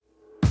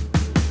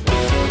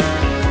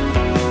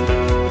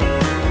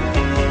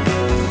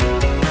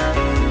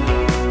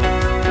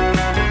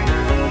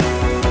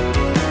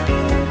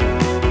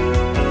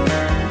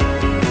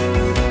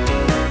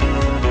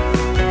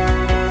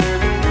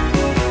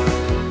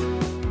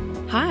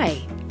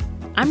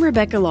I'm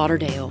Rebecca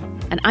Lauderdale,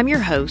 and I'm your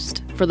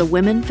host for the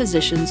Women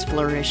Physicians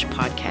Flourish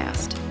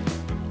podcast.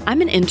 I'm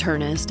an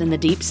internist in the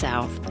Deep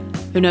South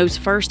who knows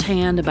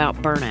firsthand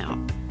about burnout,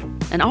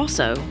 and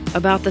also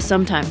about the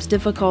sometimes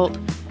difficult,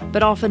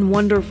 but often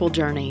wonderful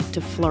journey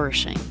to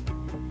flourishing.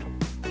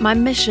 My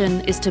mission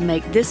is to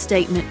make this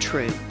statement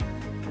true: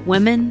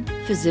 women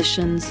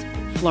physicians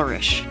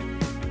flourish.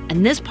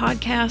 And this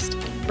podcast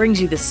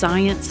brings you the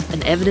science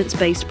and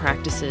evidence-based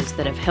practices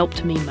that have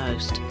helped me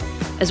most,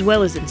 as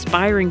well as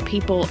inspiring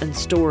people and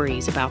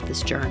stories about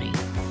this journey.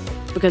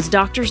 Because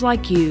doctors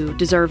like you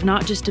deserve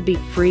not just to be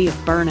free of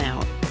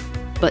burnout,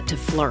 but to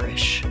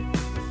flourish.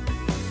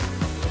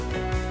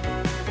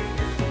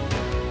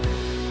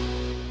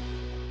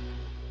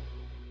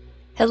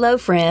 Hello,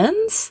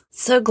 friends.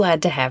 So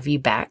glad to have you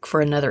back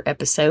for another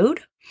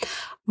episode.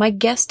 My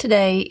guest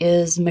today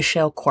is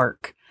Michelle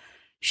Quirk.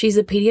 She's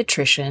a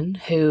pediatrician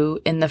who,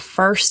 in the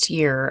first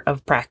year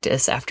of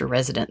practice after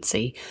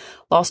residency,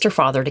 lost her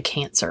father to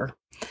cancer.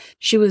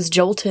 She was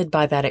jolted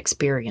by that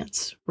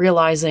experience,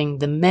 realizing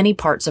the many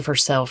parts of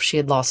herself she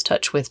had lost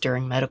touch with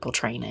during medical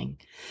training.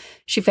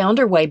 She found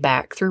her way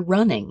back through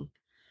running,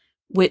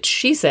 which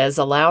she says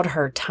allowed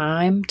her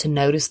time to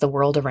notice the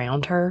world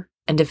around her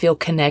and to feel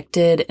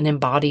connected and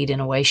embodied in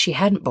a way she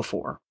hadn't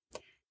before.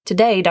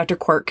 Today, Dr.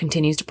 Quirk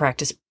continues to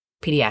practice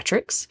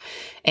pediatrics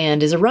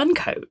and is a run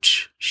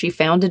coach. She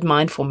founded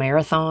Mindful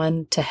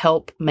Marathon to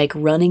help make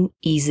running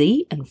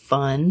easy and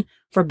fun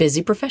for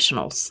busy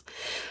professionals.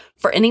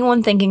 For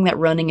anyone thinking that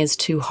running is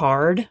too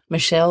hard,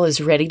 Michelle is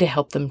ready to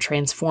help them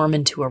transform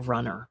into a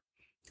runner.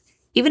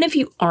 Even if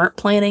you aren't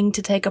planning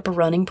to take up a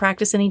running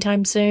practice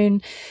anytime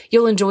soon,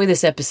 you'll enjoy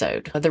this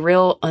episode. The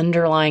real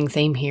underlying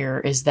theme here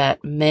is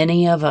that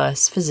many of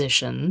us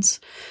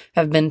physicians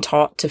have been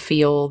taught to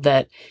feel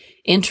that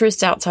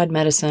interests outside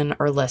medicine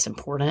are less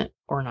important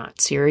or not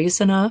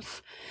serious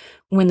enough,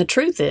 when the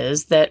truth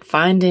is that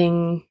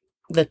finding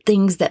the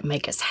things that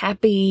make us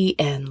happy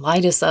and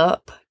light us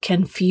up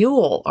can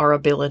fuel our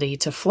ability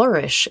to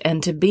flourish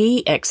and to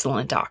be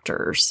excellent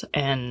doctors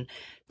and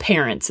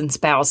parents and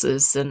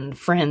spouses and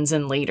friends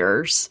and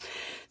leaders.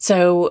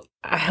 So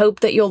I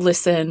hope that you'll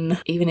listen,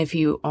 even if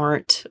you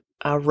aren't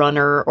a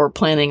runner or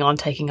planning on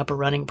taking up a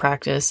running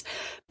practice,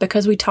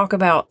 because we talk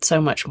about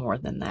so much more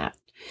than that.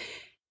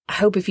 I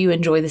hope if you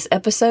enjoy this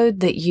episode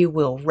that you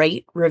will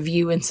rate,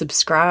 review, and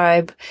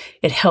subscribe.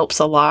 It helps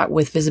a lot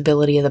with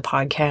visibility of the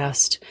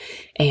podcast.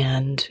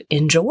 And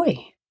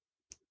enjoy.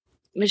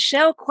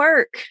 Michelle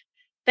Quirk,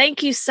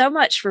 thank you so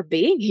much for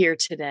being here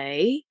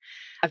today.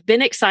 I've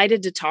been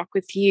excited to talk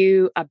with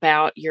you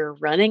about your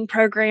running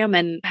program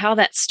and how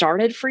that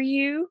started for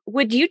you.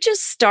 Would you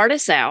just start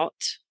us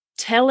out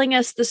telling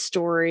us the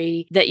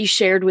story that you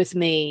shared with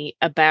me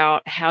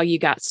about how you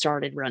got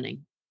started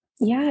running?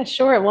 Yeah,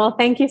 sure. Well,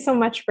 thank you so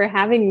much for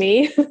having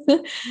me.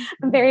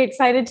 I'm very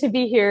excited to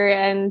be here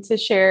and to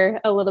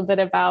share a little bit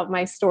about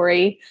my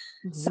story.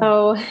 Mm-hmm.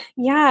 So,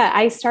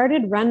 I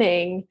started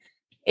running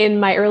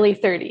in my early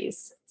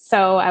 30s.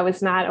 So I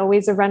was not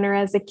always a runner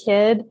as a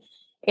kid,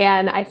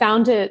 and I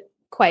found it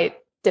quite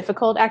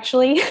difficult,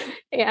 actually.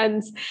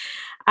 And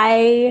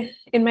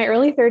in my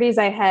early 30s,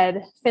 I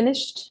had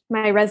finished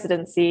my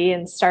residency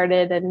and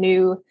started a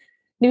new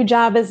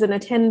job as an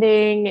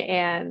attending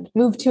and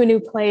moved to a new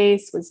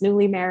place, was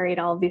newly married,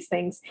 all of these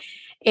things.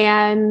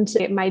 And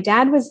my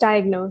dad was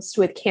diagnosed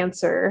with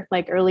cancer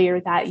like earlier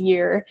that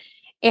year.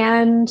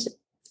 And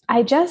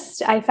I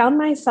found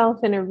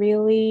myself in a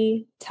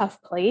really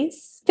tough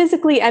place,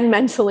 physically and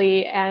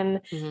mentally. And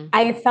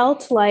I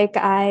felt like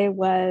I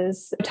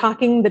was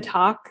talking the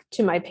talk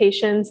to my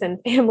patients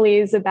and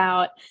families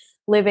about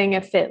living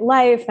a fit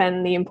life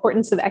and the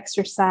importance of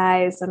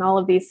exercise and all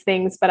of these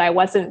things, but I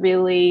wasn't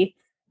really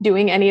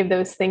doing any of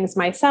those things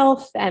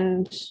myself.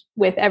 And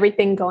with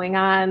everything going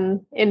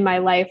on in my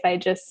life,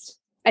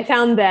 I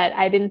found that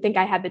I didn't think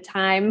I had the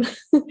time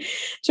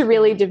to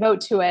really devote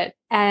to it.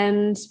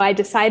 And I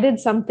decided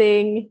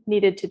something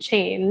needed to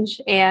change.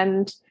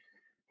 And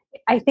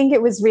I think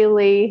it was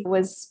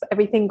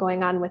everything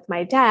going on with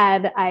my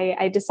dad.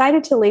 I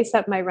decided to lace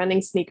up my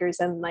running sneakers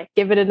and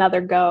give it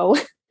another go.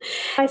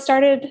 I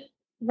started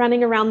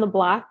running around the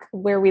block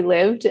where we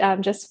lived,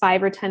 just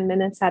 5 or 10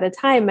 minutes at a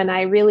time. And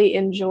I really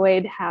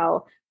enjoyed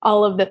how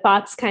all of the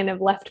thoughts kind of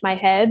left my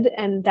head.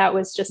 And that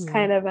was just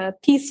kind of a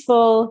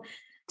peaceful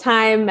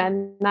time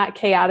and not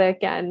chaotic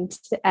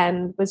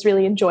and was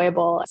really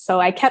enjoyable. So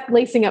I kept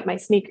lacing up my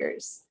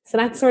sneakers. So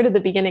that's sort of the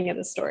beginning of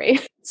the story.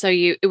 So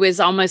it was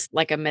almost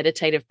like a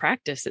meditative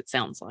practice, it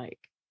sounds like.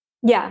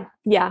 Yeah.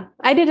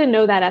 I didn't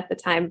know that at the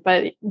time,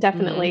 but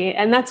definitely.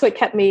 Mm-hmm. And that's what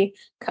kept me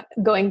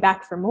going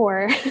back for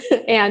more.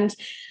 And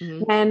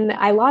when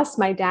I lost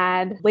my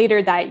dad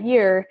later that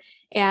year,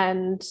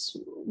 and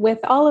with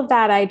all of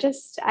that, I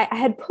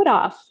had put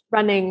off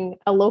running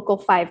a local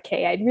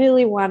 5K. I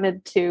really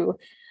wanted to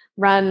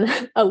run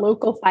a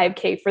local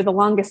 5K for the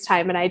longest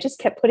time. And I just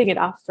kept putting it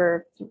off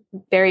for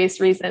various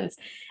reasons.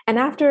 And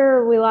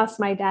after we lost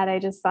my dad, I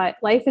just thought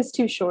life is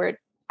too short.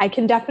 I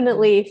can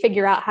definitely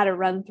figure out how to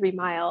run 3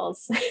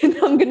 miles and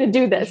I'm going to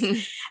do this.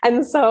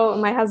 And so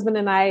my husband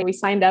and I, we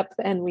signed up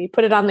and we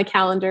put it on the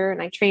calendar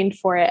and I trained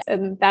for it.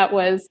 And that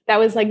was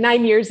like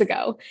 9 years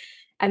ago.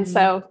 And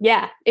so,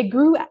 yeah, it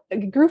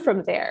grew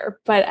from there.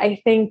 But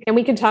I think, and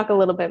we can talk a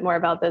little bit more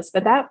about this,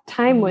 but that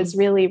time was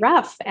really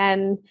rough.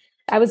 And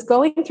I was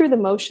going through the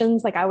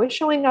motions. Like I was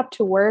showing up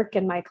to work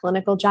in my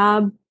clinical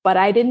job, but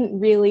I didn't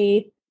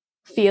really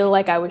feel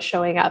like I was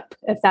showing up,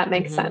 if that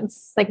makes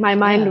sense. Like my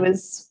mind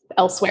was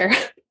elsewhere.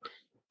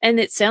 And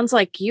it sounds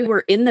like you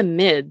were in the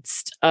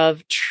midst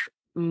of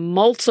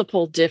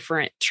multiple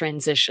different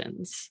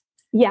transitions.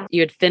 Yeah.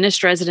 You had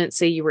finished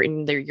residency, you were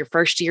in your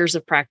first years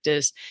of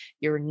practice,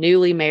 you were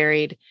newly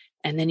married,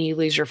 and then you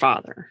lose your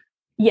father.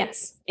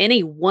 Yes.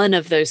 Any one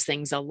of those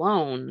things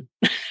alone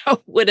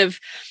would have,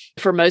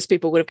 for most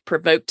people, would have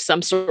provoked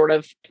some sort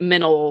of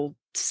mental,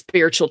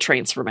 spiritual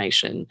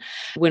transformation.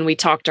 When we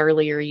talked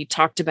earlier, you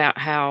talked about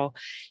how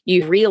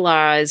you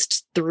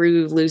realized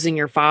through losing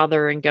your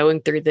father and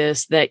going through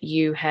this that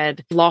you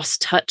had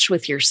lost touch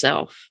with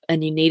yourself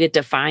and you needed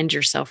to find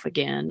yourself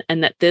again,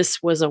 and that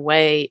this was a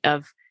way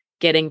of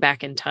getting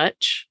back in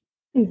touch.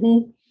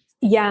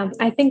 Yeah,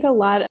 I think a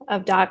lot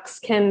of docs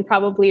can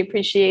probably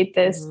appreciate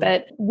this,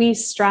 but we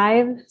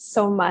strive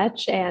so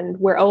much and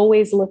we're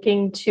always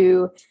looking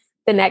to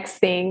the next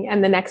thing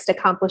and the next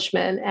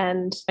accomplishment.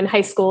 And in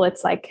high school,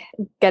 it's like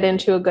get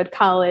into a good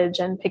college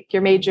and pick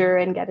your major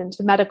and get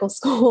into medical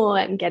school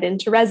and get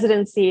into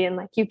residency. And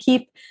like you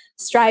keep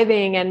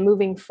striving and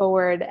moving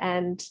forward.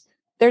 And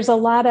there's a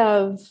lot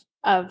of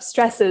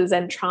stresses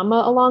and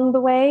trauma along the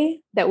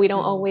way that we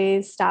don't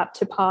always stop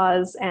to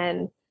pause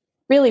and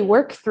really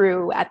work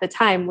through at the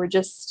time. We're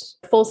just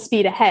full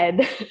speed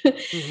ahead.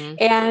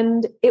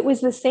 And it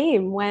was the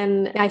same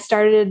when I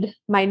started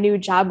my new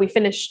job. We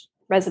finished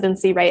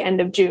residency right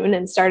end of June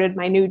and started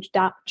my new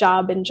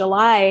job in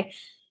July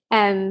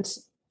and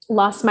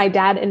lost my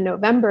dad in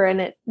November.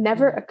 And it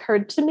never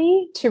occurred to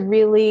me to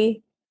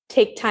really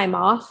take time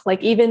off.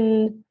 Like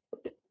even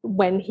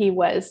when he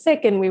was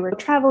sick and we were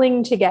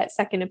traveling to get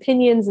second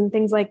opinions and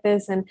things like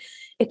this. And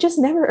it just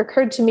never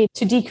occurred to me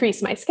to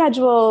decrease my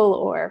schedule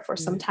or for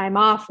some time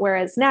off.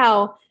 Whereas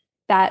now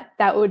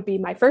that would be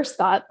my first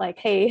thought, like,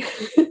 hey,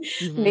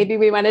 maybe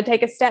we want to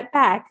take a step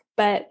back.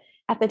 But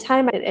at the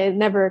time, it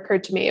never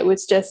occurred to me. It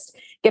was just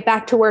get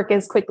back to work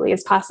as quickly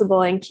as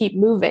possible and keep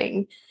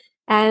moving.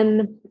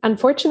 And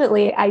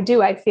unfortunately, I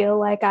feel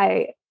like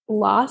I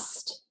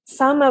lost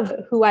some of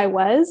who I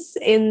was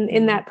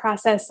in that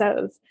process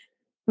of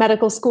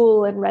medical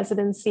school and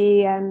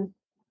residency. And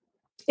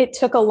it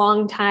took a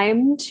long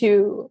time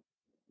to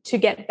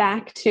get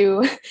back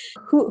to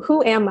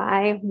who am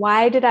I?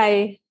 Why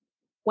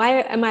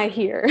am I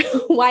here?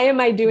 Why am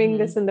I doing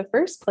this in the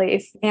first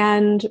place?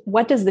 And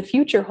what does the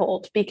future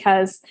hold?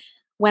 Because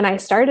when I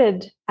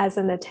started as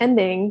an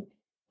attending,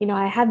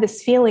 I had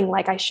this feeling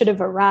like I should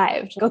have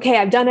arrived. Okay,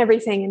 I've done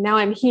everything and now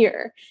I'm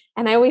here.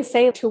 And I always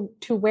say to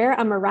where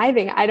I'm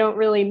arriving, I don't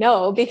really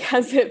know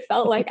because it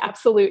felt like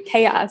absolute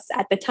chaos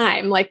at the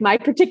time, like my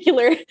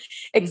particular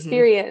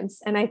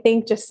experience. And I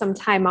think just some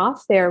time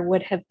off there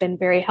would have been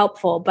very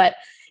helpful. But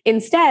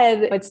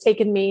instead, it's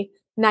taken me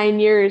 9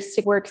 years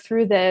to work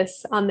through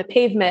this on the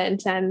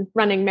pavement and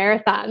running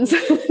marathons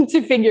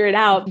to figure it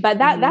out. But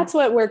that's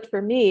what worked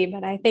for me.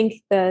 But I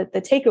think the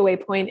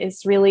takeaway point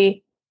is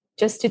really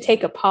just to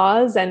take a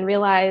pause and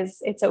realize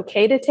it's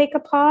okay to take a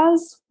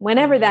pause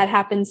whenever that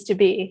happens to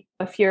be.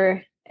 If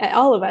you're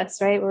all of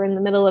us, right? We're in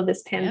the middle of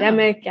this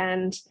pandemic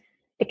and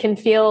it can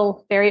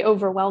feel very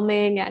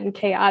overwhelming and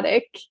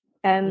chaotic.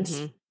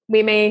 And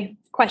we may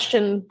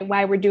question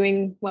why we're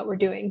doing what we're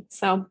doing.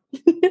 So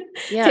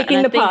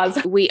taking the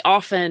pause. We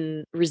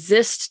often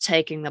resist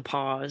taking the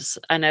pause.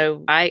 I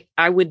know I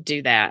would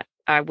do that.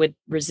 I would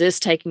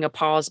resist taking a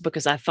pause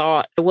because I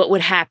thought, what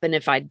would happen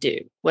if I do?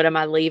 What am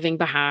I leaving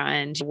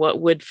behind?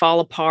 What would fall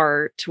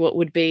apart? What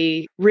would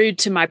be rude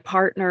to my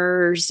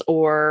partners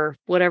or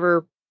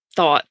whatever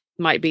thought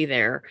might be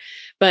there?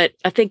 But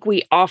I think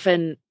we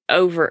often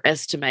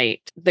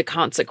overestimate the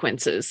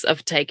consequences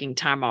of taking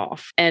time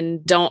off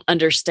and don't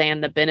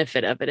understand the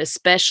benefit of it,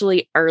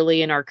 especially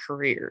early in our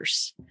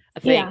careers.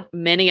 I think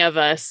many of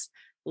us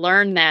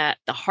learn that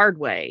the hard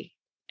way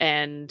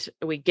and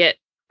we get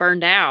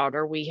burned out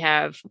or we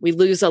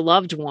lose a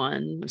loved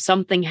one.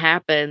 Something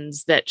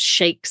happens that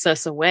shakes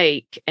us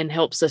awake and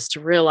helps us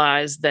to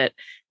realize that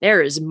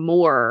there is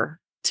more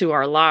to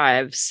our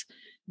lives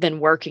than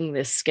working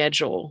this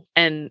schedule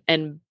and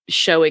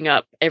showing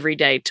up every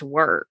day to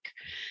work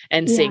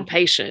and seeing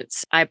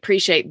patients. I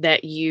appreciate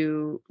that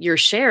you're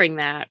sharing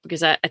that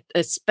because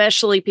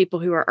especially people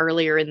who are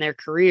earlier in their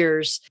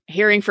careers,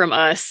 hearing from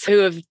us who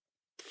have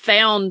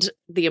found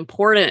the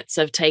importance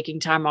of taking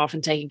time off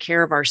and taking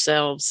care of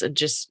ourselves and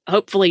just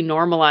hopefully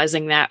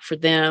normalizing that for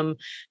them,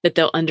 that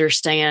they'll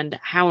understand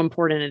how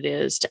important it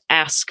is to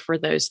ask for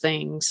those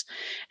things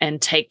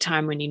and take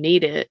time when you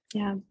need it.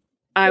 Yeah,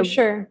 for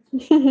sure.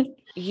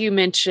 You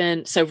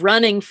mentioned, so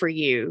running for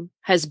you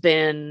has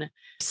been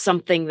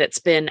something that's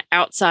been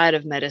outside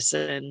of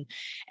medicine.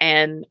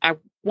 And I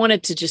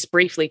wanted to just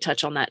briefly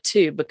touch on that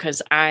too,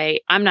 because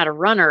I'm not a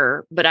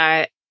runner, but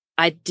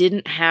I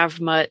didn't have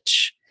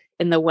much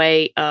in the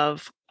way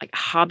of like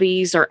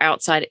hobbies or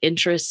outside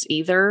interests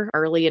either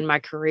early in my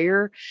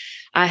career.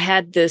 I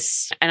had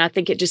this, and I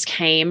think it just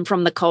came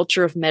from the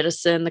culture of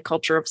medicine, the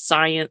culture of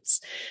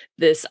science,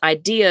 this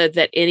idea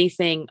that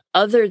anything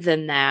other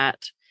than that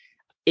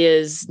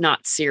is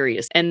not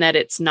serious and that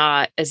it's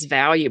not as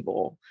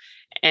valuable.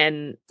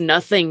 And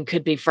nothing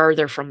could be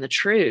further from the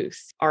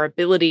truth. Our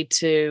ability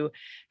to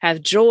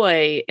have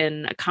joy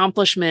and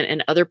accomplishment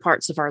in other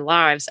parts of our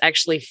lives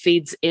actually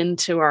feeds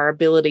into our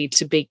ability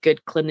to be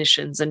good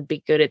clinicians and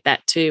be good at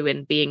that too,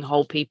 and being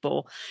whole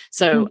people.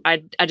 So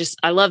I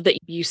love that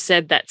you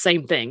said that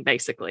same thing,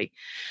 basically.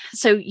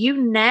 So you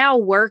now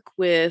work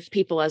with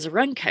people as a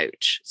run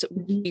coach. So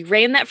you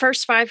ran that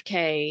first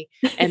 5K,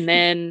 and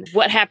then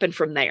what happened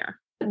from there?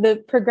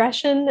 The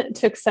progression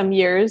took some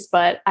years,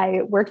 but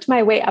I worked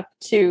my way up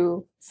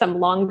to some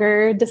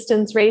longer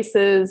distance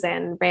races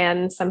and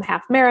ran some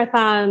half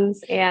marathons.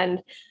 And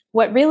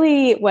what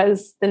really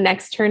was the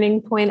next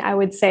turning point, I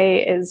would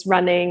say, is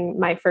running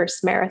my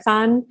first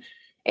marathon.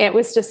 It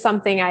was just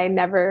something I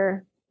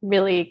never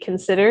really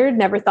considered,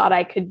 never thought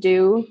I could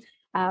do.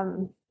 I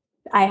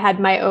had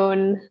my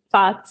own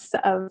thoughts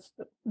of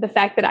the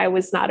fact that I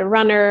was not a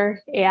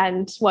runner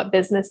and what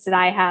business did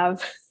I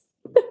have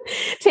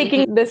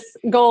taking this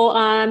goal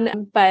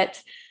on.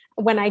 But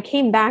when I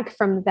came back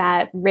from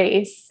that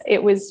race,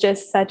 it was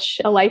just such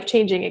a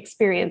life-changing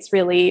experience,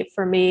 really,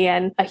 for me,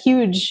 and a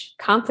huge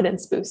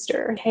confidence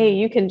booster. Hey,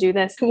 you can do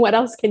this. What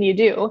else can you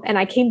do? And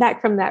I came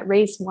back from that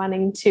race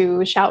wanting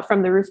to shout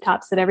from the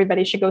rooftops that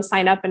everybody should go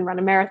sign up and run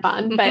a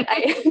marathon. But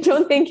I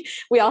don't think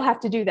we all have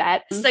to do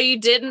that. So you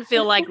didn't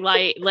feel like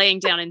laying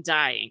down and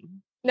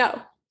dying? No.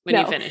 When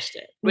you finished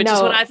it, which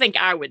is what I think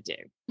I would do.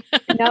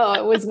 No,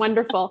 it was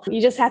wonderful. You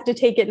just have to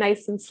take it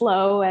nice and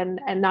slow and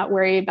not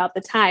worry about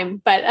the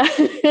time. But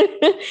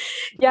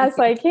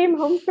so I came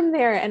home from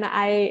there, and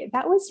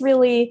that was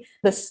really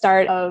the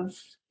start of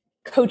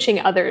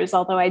coaching others,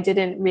 although I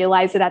didn't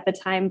realize it at the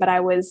time. But I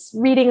was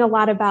reading a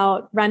lot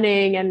about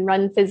running and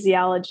run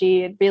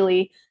physiology, and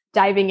really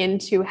diving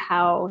into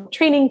how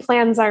training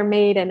plans are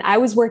made. And I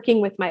was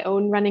working with my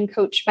own running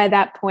coach by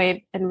that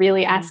point and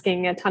really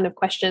asking a ton of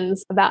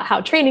questions about how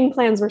training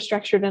plans were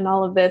structured and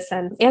all of this,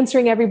 and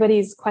answering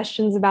everybody's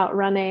questions about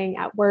running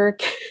at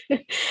work.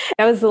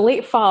 That was the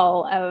late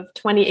fall of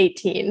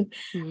 2018.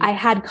 I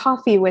had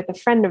coffee with a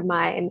friend of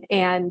mine,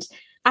 and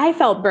I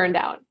felt burned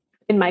out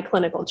in my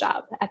clinical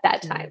job at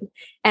that time.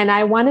 And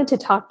I wanted to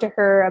talk to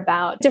her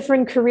about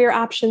different career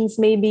options,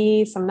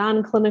 maybe some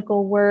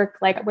non-clinical work,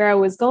 like where I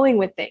was going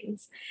with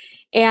things.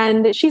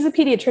 And she's a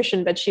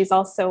pediatrician, but she's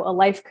also a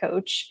life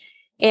coach.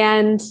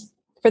 And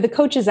for the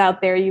coaches out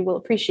there, you will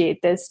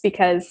appreciate this,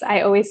 because I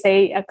always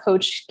say a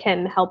coach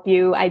can help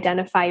you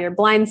identify your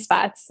blind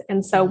spots.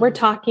 And so we're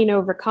talking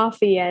over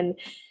coffee, and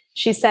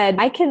she said,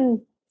 I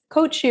can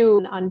coach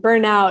you on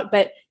burnout,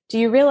 but do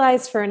you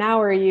realize for an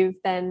hour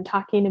you've been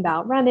talking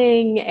about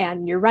running,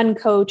 and your run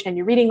coach, and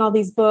you're reading all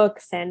these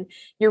books, and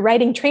you're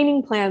writing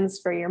training plans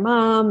for your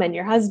mom and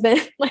your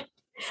husband? Like,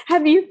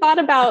 have you thought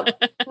about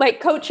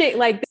like coaching?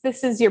 Like,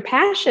 this is your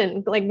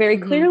passion, like very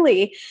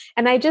clearly.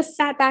 And I just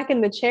sat back in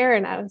the chair,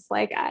 and I was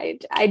like,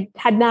 I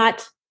had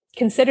not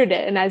considered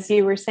it. And as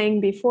you were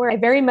saying before, I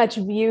very much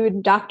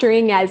viewed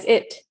doctoring as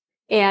it,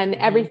 and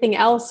everything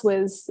else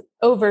was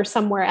over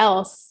somewhere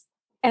else.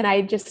 And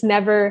I just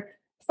never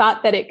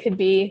thought that it could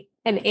be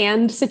an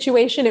and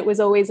situation. It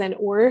was always an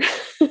or.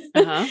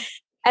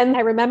 And I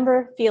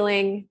remember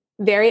feeling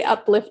very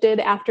uplifted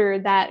after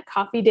that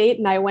coffee date.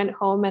 And I went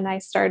home and I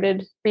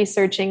started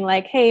researching,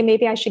 like, hey,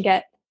 maybe I should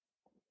get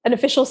an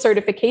official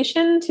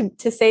certification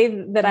to say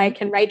that I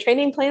can write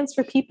training plans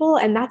for people.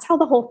 And that's how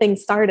the whole thing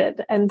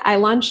started. And I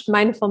launched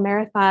Mindful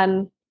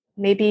Marathon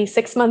maybe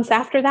 6 months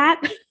after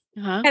that.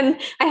 And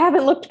I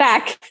haven't looked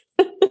back.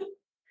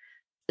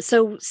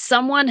 So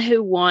someone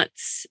who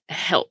wants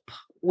help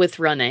with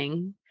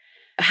running,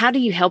 how do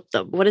you help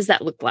them? What does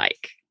that look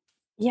like?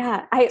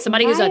 Yeah.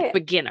 Somebody who's a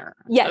beginner.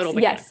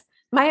 Yes.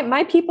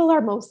 My people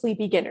are mostly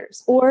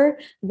beginners, or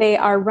they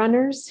are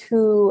runners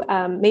who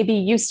maybe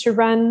used to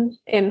run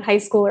in high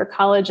school or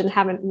college and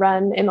haven't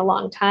run in a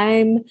long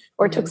time,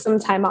 or took some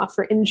time off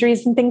for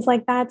injuries and things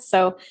like that.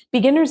 So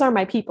beginners are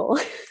my people.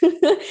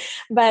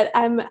 But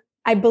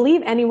I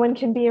believe anyone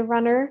can be a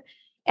runner.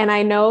 And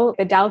I know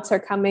the doubts are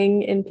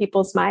coming in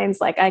people's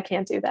minds, like, I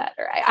can't do that,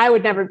 or I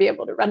would never be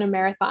able to run a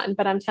marathon.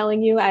 But I'm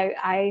telling you,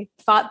 I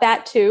thought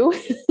that too.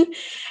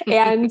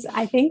 And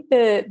I think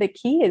the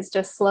key is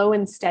just slow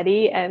and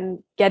steady and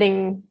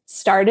getting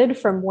started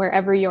from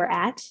wherever you're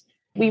at.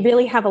 We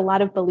really have a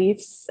lot of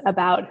beliefs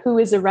about who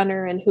is a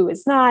runner and who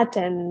is not.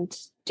 And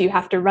do you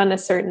have to run a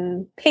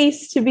certain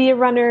pace to be a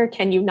runner?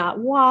 Can you not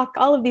walk?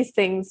 All of these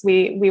things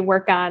we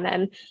work on.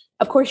 And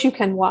of course you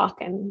can walk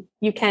and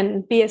you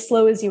can be as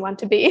slow as you want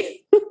to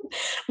be.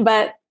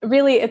 But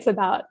really it's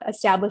about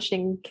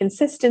establishing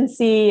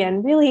consistency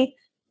and really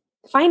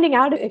finding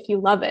out if you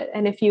love it.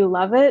 And if you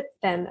love it,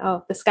 then,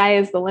 oh, the sky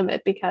is the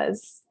limit,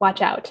 because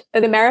watch out.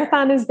 The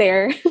marathon is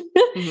there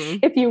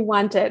if you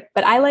want it.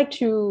 But I like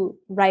to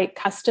write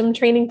custom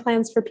training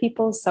plans for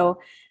people. So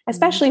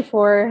especially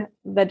for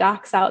the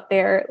docs out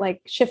there,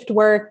 like shift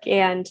work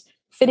and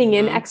fitting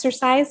in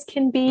exercise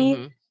can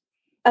be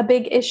a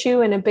big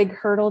issue and a big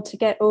hurdle to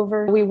get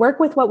over. We work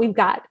with what we've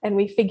got and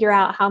we figure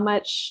out how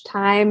much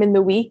time in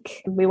the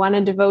week we want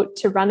to devote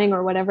to running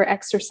or whatever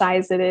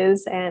exercise it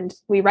is. And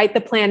we write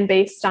the plan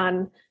based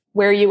on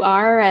where you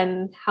are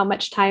and how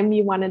much time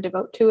you want to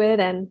devote to it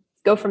and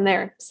go from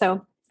there.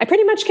 So I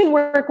pretty much can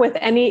work with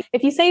any.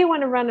 If you say you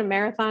want to run a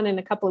marathon in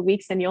a couple of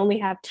weeks and you only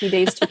have 2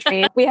 days to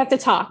train, we have to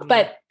talk,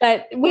 but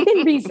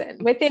within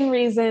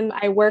reason,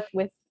 I work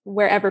with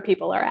wherever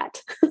people are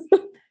at.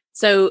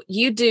 So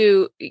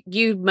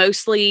you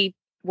mostly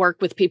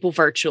work with people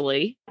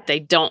virtually. They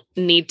don't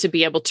need to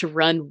be able to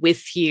run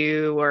with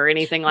you or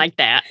anything like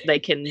that. They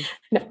can.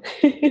 No.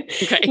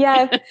 Okay.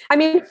 Yeah. I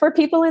mean, for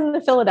people in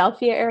the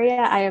Philadelphia area,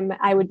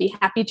 I would be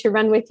happy to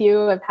run with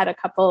you. I've had a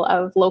couple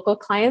of local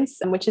clients,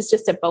 which is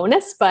just a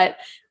bonus, but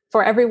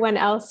for everyone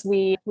else,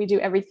 we do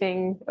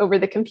everything over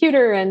the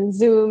computer and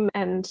Zoom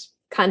and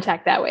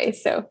contact that way.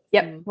 So,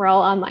 yep, we're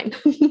all online.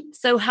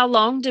 So how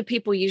long do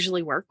people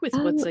usually work with?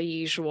 What's a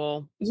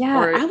usual?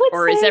 Yeah,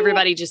 or is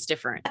everybody just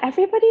different?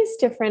 Everybody's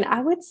different.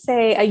 I would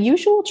say a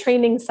usual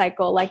training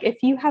cycle, like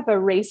if you have a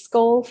race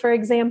goal, for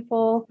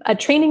example, a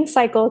training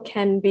cycle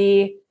can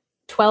be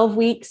 12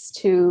 weeks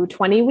to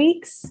 20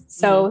 weeks.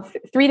 So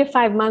 3 to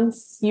 5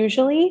 months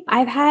usually.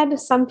 I've had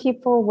some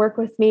people work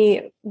with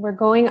me. We're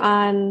going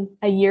on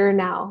a year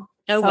now.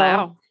 Oh,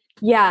 wow.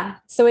 Yeah.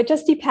 So it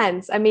just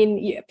depends. I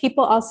mean,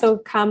 people also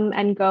come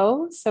and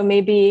go. So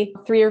maybe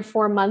 3 or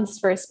 4 months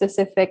for a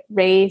specific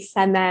race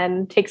and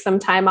then take some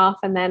time off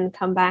and then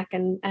come back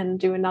and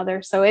do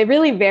another. So it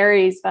really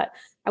varies. But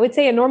I would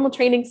say a normal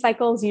training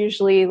cycle is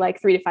usually like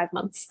 3 to 5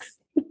 months.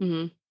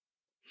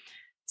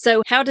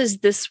 So how does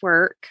this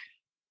work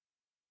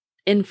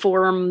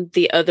inform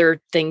the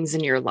other things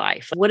in your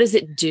life? What does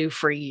it do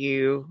for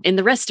you in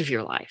the rest of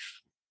your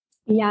life?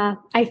 Yeah,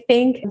 I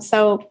think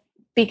so.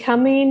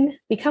 Becoming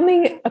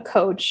a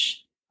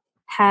coach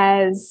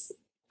has,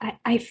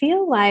 I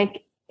feel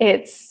like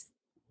it's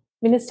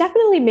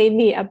definitely made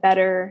me a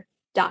better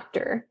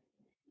doctor.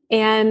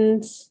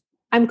 And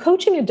I'm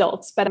coaching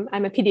adults, but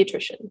I'm a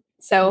pediatrician.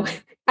 So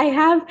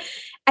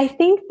I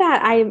think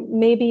that I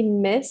maybe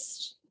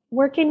missed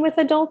working with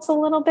adults a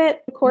little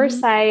bit. Of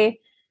course, I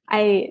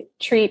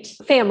treat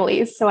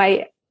families. So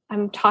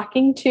I'm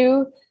talking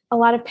to a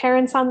lot of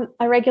parents on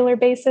a regular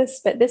basis,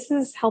 but this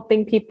is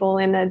helping people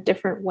in a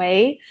different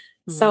way.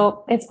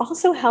 So it's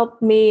also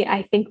helped me,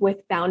 I think, with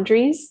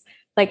boundaries,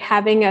 like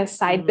having a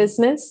side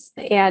business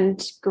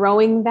and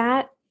growing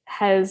that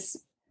has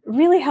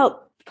really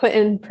helped put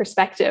in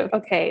perspective.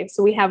 Okay,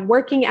 so we have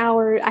working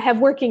hours. I have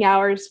working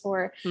hours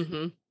for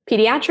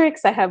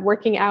pediatrics. I have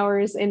working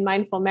hours in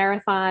Mindful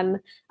Marathon.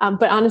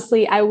 But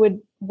honestly, I would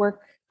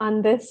work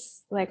on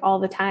this like all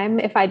the time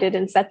if I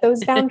didn't set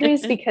those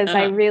boundaries, because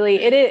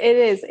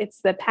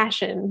it's the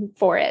passion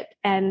for it.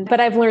 But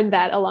I've learned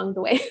that along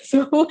the way.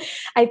 So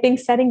I think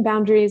setting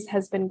boundaries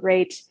has been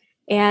great.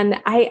 And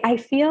I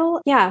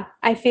feel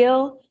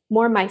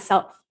more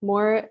myself,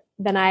 more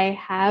than I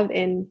have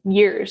in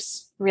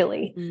years,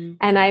 really.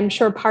 And I'm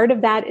sure part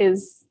of that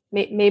is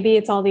maybe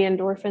it's all the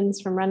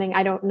endorphins from running.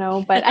 I don't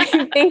know, but I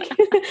think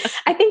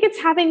it's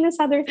having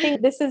this other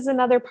thing. This is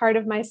another part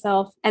of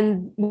myself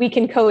and we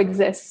can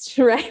coexist,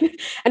 right?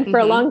 And for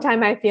a long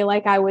time, I feel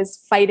like I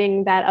was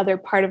fighting that other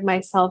part of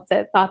myself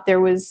that thought there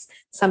was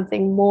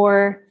something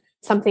more,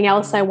 something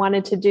else I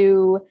wanted to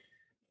do.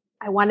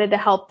 I wanted to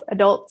help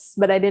adults,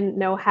 but I didn't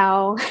know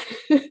how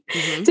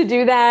to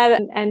do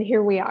that. And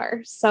here we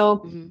are.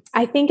 So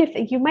I think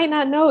if you might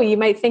not know, you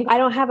might think, I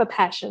don't have a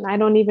passion. I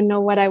don't even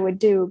know what I would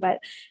do.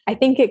 But I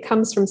think it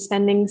comes from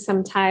spending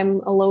some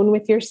time alone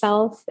with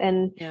yourself.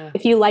 And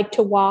if you like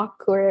to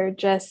walk or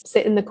just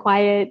sit in the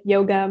quiet,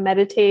 yoga,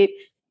 meditate,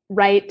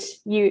 write,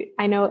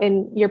 I know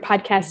in your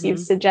podcast, you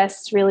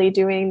suggest really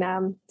doing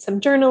some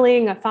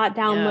journaling, a thought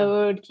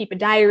download, keep a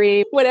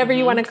diary, whatever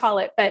you want to call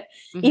it. But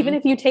even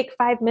if you take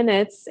 5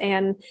 minutes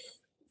and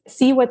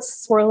see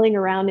what's swirling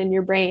around in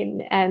your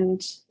brain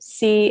and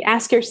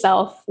ask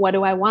yourself, what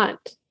do I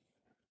want?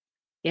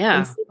 Yeah.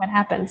 And see what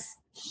happens.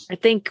 I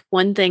think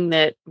one thing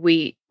that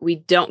we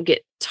don't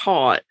get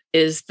taught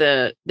is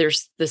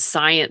there's the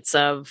science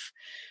of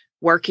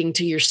working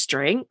to your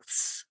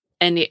strengths.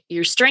 And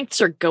your strengths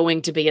are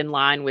going to be in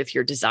line with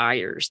your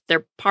desires.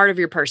 They're part of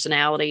your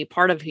personality,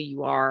 part of who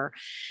you are.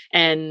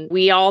 And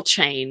we all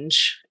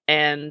change.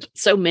 And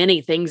so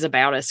many things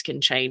about us can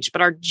change.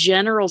 But our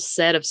general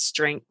set of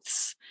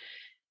strengths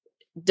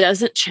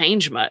doesn't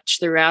change much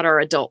throughout our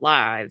adult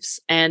lives.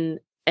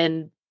 And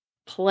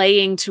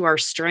playing to our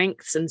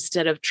strengths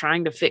instead of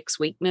trying to fix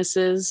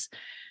weaknesses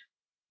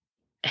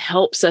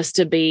helps us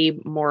to be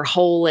more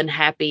whole and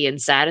happy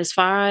and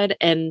satisfied.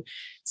 And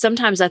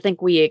sometimes I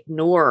think we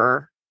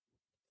ignore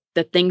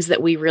the things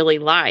that we really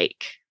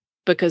like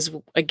because,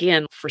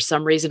 again, for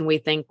some reason we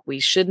think we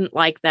shouldn't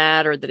like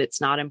that, or that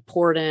it's not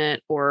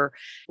important, or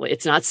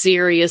it's not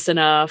serious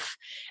enough.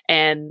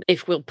 And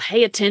if we'll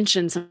pay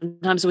attention,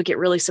 sometimes we get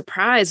really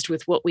surprised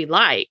with what we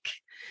like,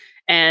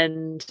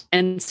 and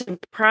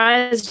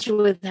surprised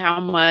with how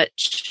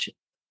much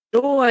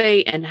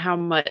joy and how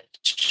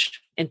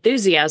much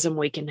enthusiasm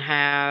we can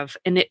have.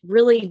 And it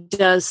really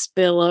does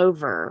spill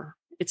over.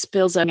 It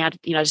spills out, I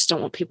just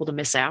don't want people to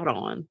miss out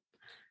on.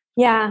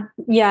 Yeah.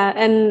 Yeah.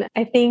 And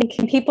I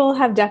think people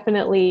have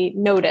definitely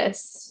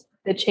noticed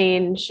the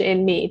change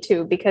in me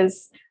too,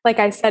 because like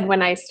I said,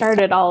 when I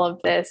started all of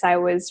this, I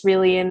was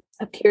really in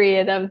a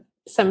period of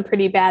some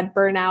pretty bad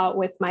burnout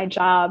with my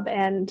job,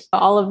 and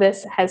all of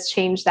this has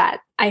changed that.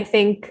 I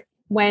think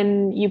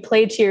when you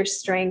play to your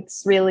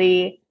strengths,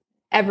 really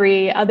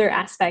every other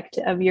aspect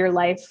of your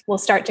life will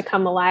start to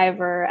come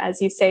alive, or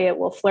as you say, it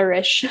will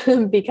flourish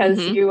because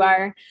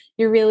you're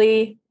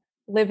really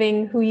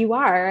living who you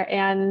are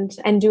and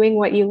doing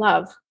what you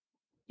love.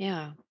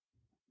 Yeah.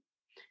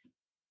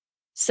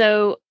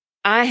 So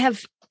I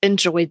have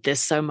enjoyed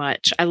this so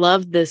much. I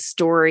love this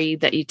story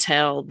that you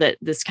tell, that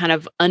this kind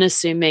of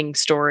unassuming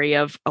story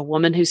of a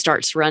woman who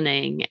starts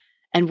running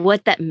and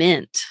what that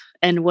meant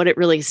and what it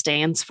really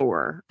stands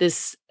for.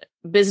 This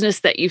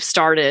business that you've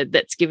started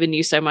that's given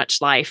you so much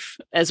life,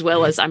 as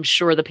well as I'm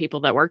sure the people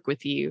that work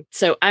with you.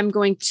 So I'm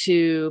going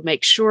to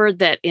make sure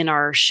that in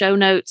our show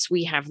notes,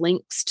 we have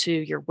links to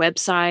your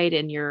website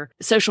and your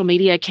social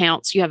media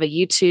accounts. You have a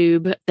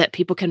YouTube that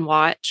people can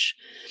watch.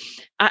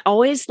 I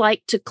always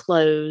like to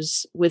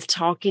close with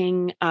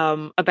talking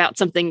about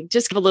something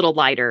just a little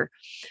lighter.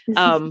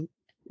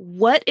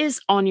 What is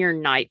on your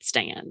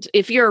nightstand?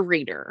 If you're a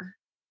reader,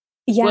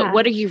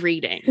 what are you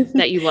reading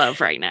that you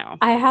love right now?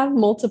 I have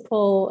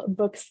multiple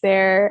books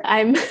there.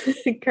 I'm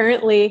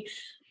currently,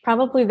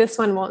 probably this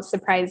one won't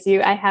surprise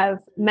you, I have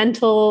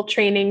Mental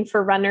Training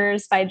for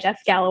Runners by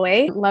Jeff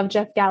Galloway. Love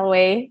Jeff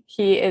Galloway.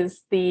 He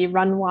is the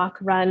Run, Walk,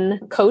 Run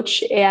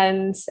coach,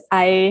 and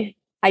I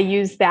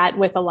use that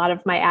with a lot of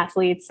my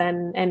athletes,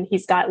 and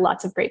he's got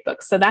lots of great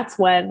books. So that's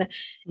one.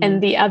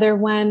 And the other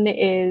one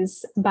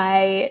is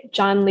by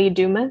John Lee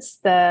Dumas,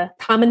 The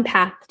Common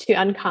Path to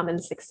Uncommon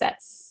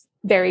Success.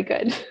 Very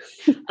good.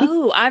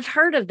 Oh, I've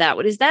heard of that.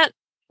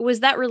 Was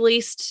that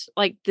released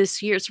like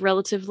this year? It's a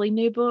relatively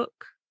new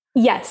book?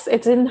 Yes,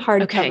 it's in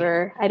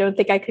hardcover. I don't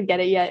think I could get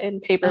it yet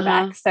in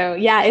paperback. So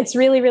yeah, it's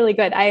really, really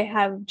good. I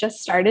have just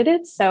started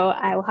it, so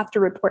I will have to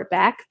report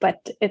back,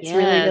 but it's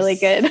really, really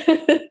good.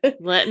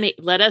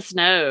 Let us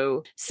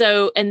know.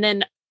 So, and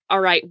then, all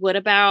right, what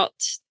about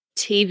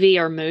TV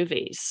or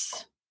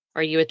movies?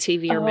 Are you a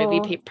TV or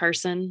movie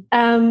person?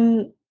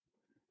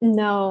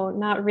 No,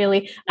 not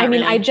really.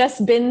 I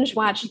just binge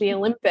watched the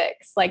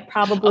Olympics, like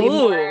probably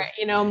more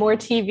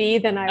TV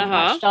than I've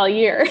watched all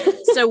year.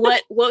 So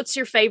what's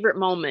your favorite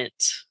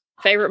moment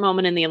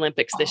in the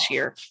Olympics this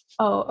year?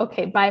 Oh,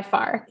 okay. By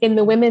far in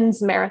the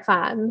women's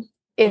marathon.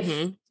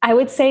 If I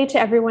would say to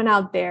everyone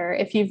out there,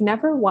 if you've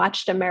never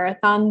watched a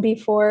marathon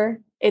before,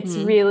 it's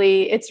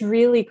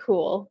really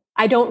cool.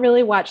 I don't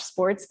really watch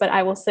sports, but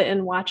I will sit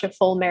and watch a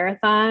full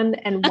marathon,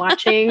 and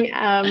watching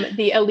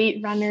the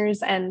elite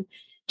runners and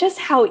just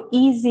how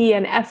easy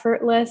and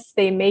effortless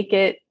they make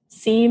it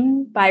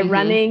seem by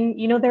running.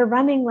 They're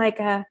running like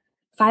a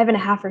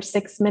 5.5 or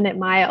 6 minute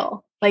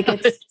mile. Like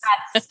it's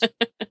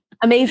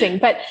amazing.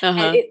 But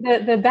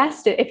the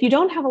best, if you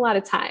don't have a lot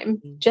of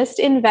time, just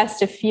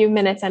invest a few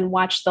minutes and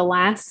watch the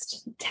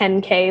last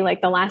 10K, like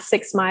the last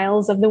 6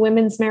 miles of the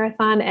women's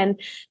marathon. And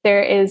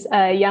there is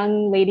a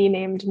young lady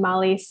named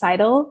Molly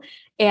Seidel,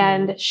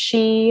 and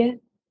she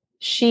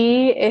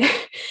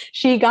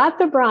got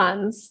the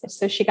bronze.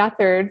 So she got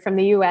third from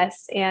the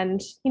US. And,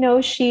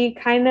 she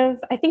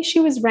I think she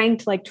was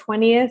ranked like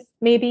 20th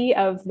maybe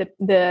of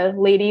the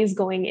ladies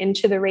going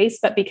into the race.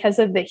 But because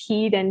of the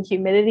heat and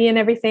humidity and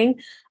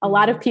everything, a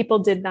lot of people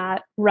did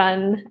not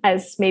run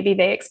as maybe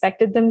they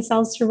expected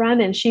themselves to run.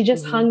 And she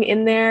just hung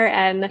in there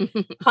and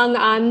hung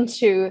on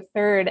to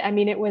third. I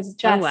mean, it was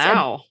just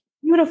a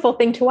beautiful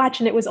thing to watch.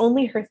 And it was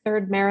only her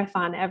third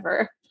marathon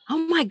ever. Oh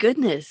my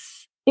goodness.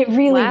 It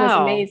really was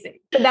amazing.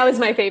 But that was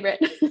my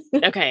favorite.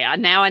 Okay.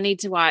 Now I need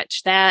to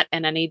watch that,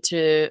 and I need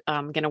to,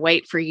 I'm going to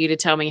wait for you to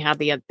tell me how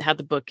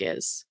the book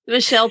is.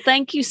 Michelle,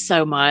 thank you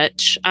so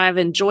much. I've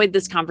enjoyed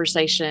this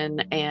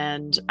conversation,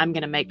 and I'm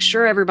going to make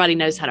sure everybody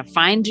knows how to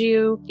find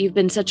you. You've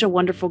been such a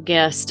wonderful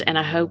guest, and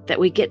I hope that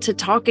we get to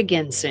talk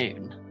again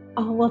soon.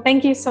 Oh, well,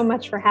 thank you so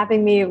much for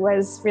having me. It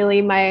was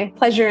really my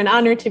pleasure and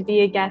honor to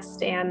be a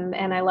guest, and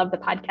I love the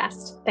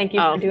podcast. Thank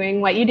you for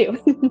doing what you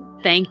do.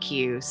 Thank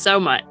you so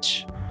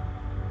much.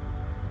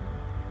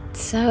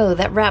 So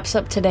that wraps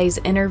up today's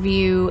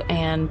interview,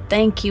 and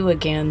thank you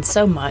again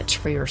so much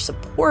for your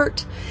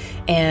support.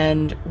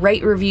 And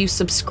rate, review,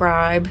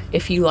 subscribe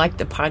if you like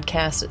the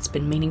podcast. It's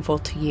been meaningful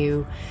to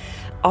you.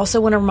 Also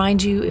want to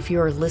remind you, if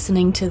you're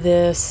listening to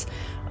this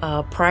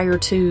prior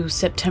to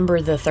September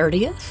the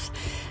 30th,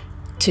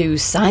 To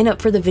sign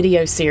up for the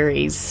video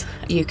series,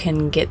 you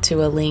can get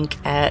to a link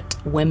at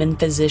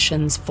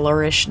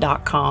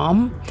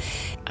womenphysiciansflourish.com.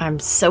 I'm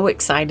so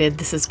excited.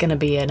 This is going to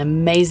be an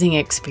amazing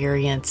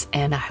experience,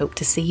 and I hope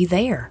to see you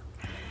there.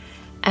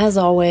 As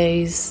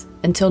always,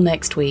 until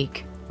next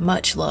week,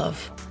 much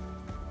love.